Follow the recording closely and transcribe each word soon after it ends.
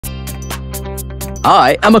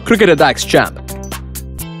I am a Cricket Attax champ.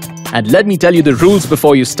 And let me tell you the rules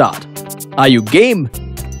before you start. Are you game?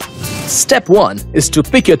 Step 1 is to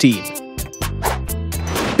pick your team.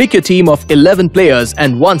 Pick your team of 11 players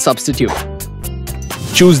and 1 substitute.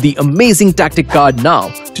 Choose the amazing tactic card now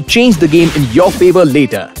to change the game in your favor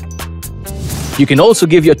later. You can also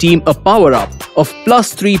give your team a power-up of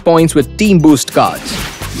 +3 points with team boost cards.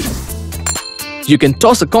 You can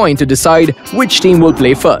toss a coin to decide which team will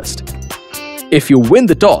play first. If you win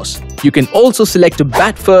the toss, you can also select to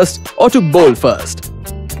bat first or to bowl first.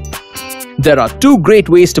 There are 2 great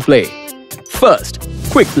ways to play. First,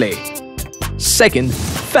 quick play. Second,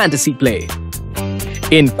 fantasy play.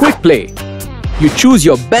 In quick play, you choose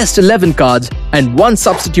your best 11 cards and 1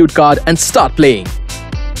 substitute card and start playing.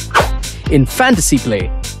 In fantasy play,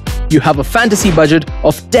 you have a fantasy budget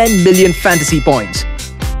of 10 million fantasy points.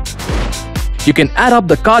 You can add up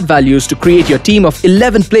the card values to create your team of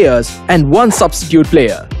 11 players and 1 substitute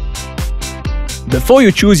player. Before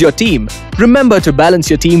you choose your team, remember to balance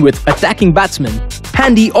your team with attacking batsmen,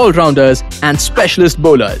 handy all-rounders and specialist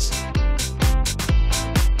bowlers.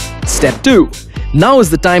 Step 2. Now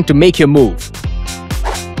is the time to make your move.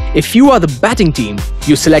 If you are the batting team,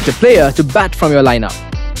 you select a player to bat from your lineup.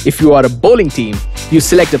 If you are a bowling team, you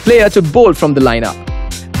select a player to bowl from the lineup.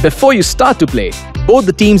 Before you start to play, both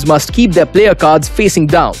the teams must keep their player cards facing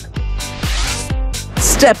down.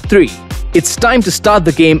 Step 3. It's time to start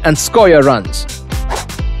the game and score your runs.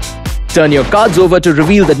 Turn your cards over to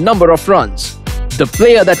reveal the number of runs. The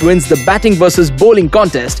player that wins the batting versus bowling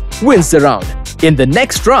contest wins the round. In the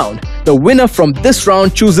next round, the winner from this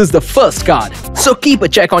round chooses the first card, so keep a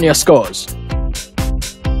check on your scores.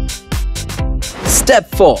 Step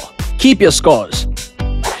 4. Keep your scores.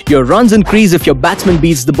 Your runs increase if your batsman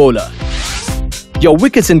beats the bowler. Your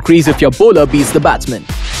wickets increase if your bowler beats the batsman.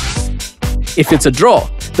 If it's a draw,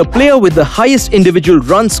 the player with the highest individual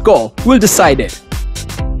run score will decide it.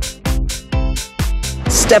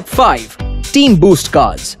 Step 5. Team boost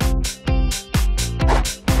cards.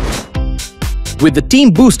 With the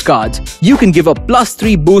team boost cards, you can give a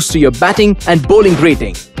 +3 boost to your batting and bowling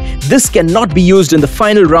rating. This cannot be used in the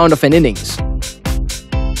final round of an innings.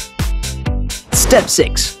 Step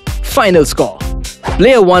 6. Final score.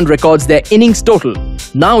 Player 1 records their innings total.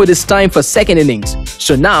 Now it is time for second innings,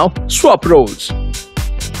 so now swap roles.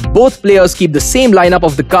 Both players keep the same lineup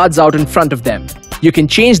of the cards out in front of them. You can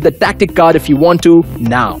change the tactic card if you want to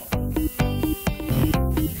now.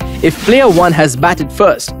 If player 1 has batted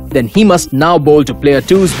first, then he must now bowl to player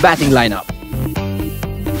 2's batting lineup.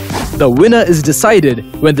 The winner is decided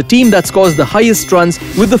when the team that scores the highest runs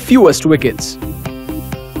with the fewest wickets.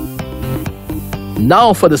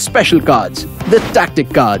 Now for the special cards, the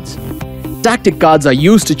tactic cards. Tactic cards are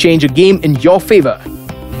used to change a game in your favor.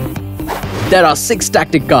 There are 6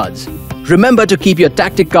 tactic cards. Remember to keep your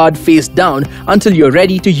tactic card face down until you're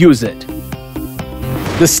ready to use it.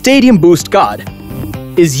 The Stadium Boost card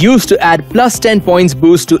is used to add +10 points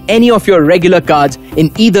boost to any of your regular cards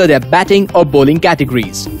in either their batting or bowling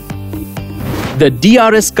categories. The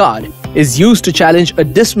DRS card is used to challenge a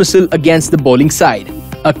dismissal against the bowling side.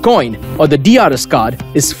 A coin or the DRS card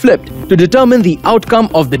is flipped to determine the outcome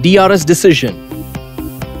of the DRS decision.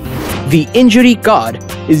 The injury card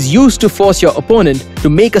is used to force your opponent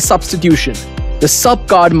to make a substitution. The sub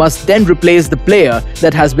card must then replace the player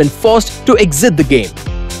that has been forced to exit the game.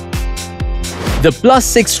 The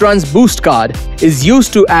 +6 runs boost card is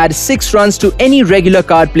used to add 6 runs to any regular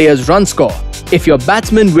card player's run score. If your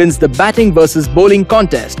batsman wins the batting versus bowling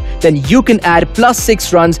contest, then you can add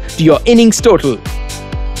 +6 runs to your innings total.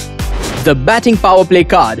 The batting power play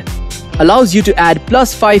card allows you to add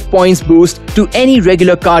 +5 points boost to any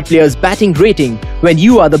regular card player's batting rating when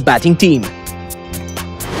you are the batting team.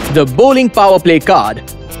 The bowling power play card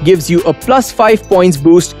gives you a +5 points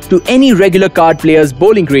boost to any regular card player's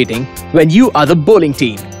bowling rating when you are the bowling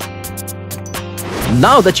team.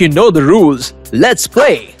 Now that you know the rules, let's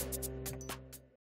play!